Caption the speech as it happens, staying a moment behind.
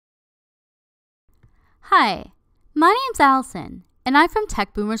Hi, my name's Allison, and I'm from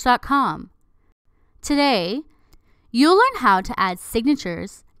techboomers.com. Today, you'll learn how to add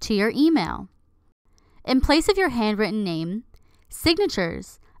signatures to your email. In place of your handwritten name,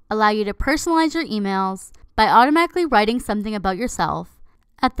 signatures allow you to personalize your emails by automatically writing something about yourself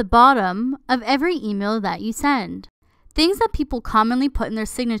at the bottom of every email that you send. Things that people commonly put in their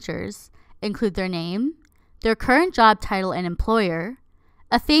signatures include their name, their current job title and employer,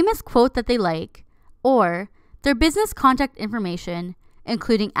 a famous quote that they like, or their business contact information,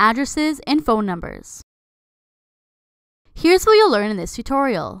 including addresses and phone numbers. Here's what you'll learn in this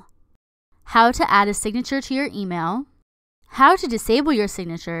tutorial: how to add a signature to your email, how to disable your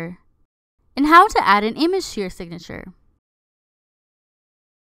signature, and how to add an image to your signature.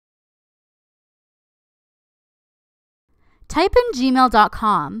 Type in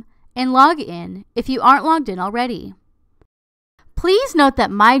gmail.com and log in if you aren't logged in already. Please note that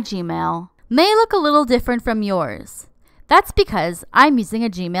my Gmail may look a little different from yours. That's because I'm using a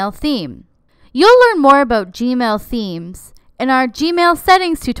Gmail theme. You'll learn more about Gmail themes in our Gmail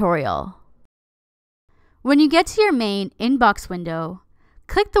settings tutorial. When you get to your main inbox window,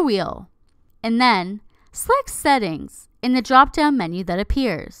 click the wheel and then select Settings in the drop-down menu that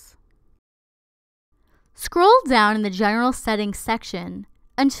appears. Scroll down in the General Settings section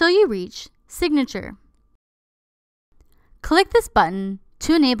until you reach Signature. Click this button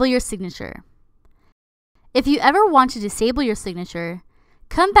to enable your signature. If you ever want to disable your signature,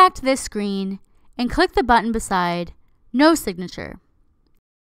 come back to this screen and click the button beside No Signature.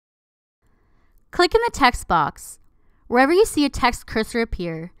 Click in the text box wherever you see a text cursor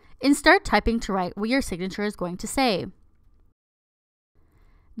appear and start typing to write what your signature is going to say.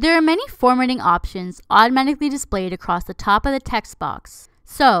 There are many formatting options automatically displayed across the top of the text box,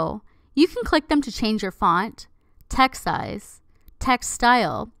 so you can click them to change your font, text size, text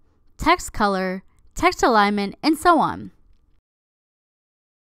style, text color, text alignment, and so on.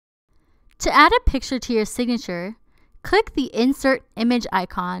 To add a picture to your signature, click the Insert Image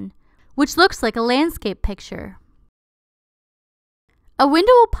icon, which looks like a landscape picture. A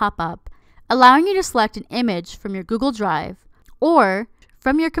window will pop up, allowing you to select an image from your Google Drive or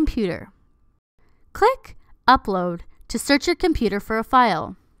from your computer. Click Upload to search your computer for a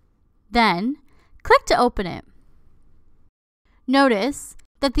file. Then, click to open it. Notice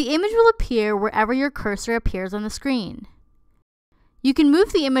that the image will appear wherever your cursor appears on the screen. You can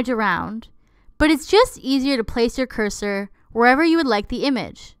move the image around, but it's just easier to place your cursor wherever you would like the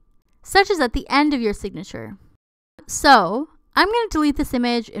image, such as at the end of your signature. So, I'm going to delete this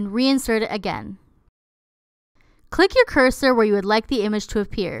image and reinsert it again. Click your cursor where you would like the image to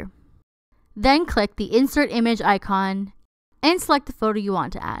appear. Then click the Insert Image icon and select the photo you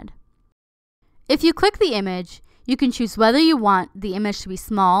want to add. If you click the image, you can choose whether you want the image to be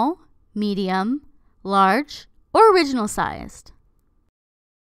small, medium, large, or original sized.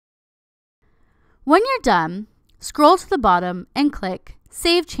 When you're done, scroll to the bottom and click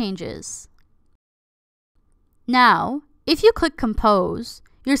Save Changes. Now, if you click Compose,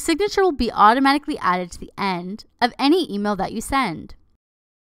 your signature will be automatically added to the end of any email that you send.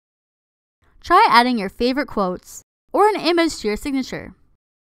 Try adding your favorite quotes or an image to your signature.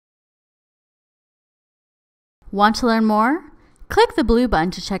 Want to learn more? Click the blue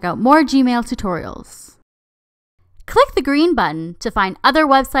button to check out more Gmail tutorials. Click the green button to find other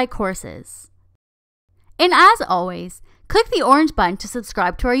website courses. And as always, click the orange button to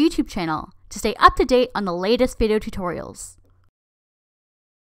subscribe to our YouTube channel to stay up to date on the latest video tutorials.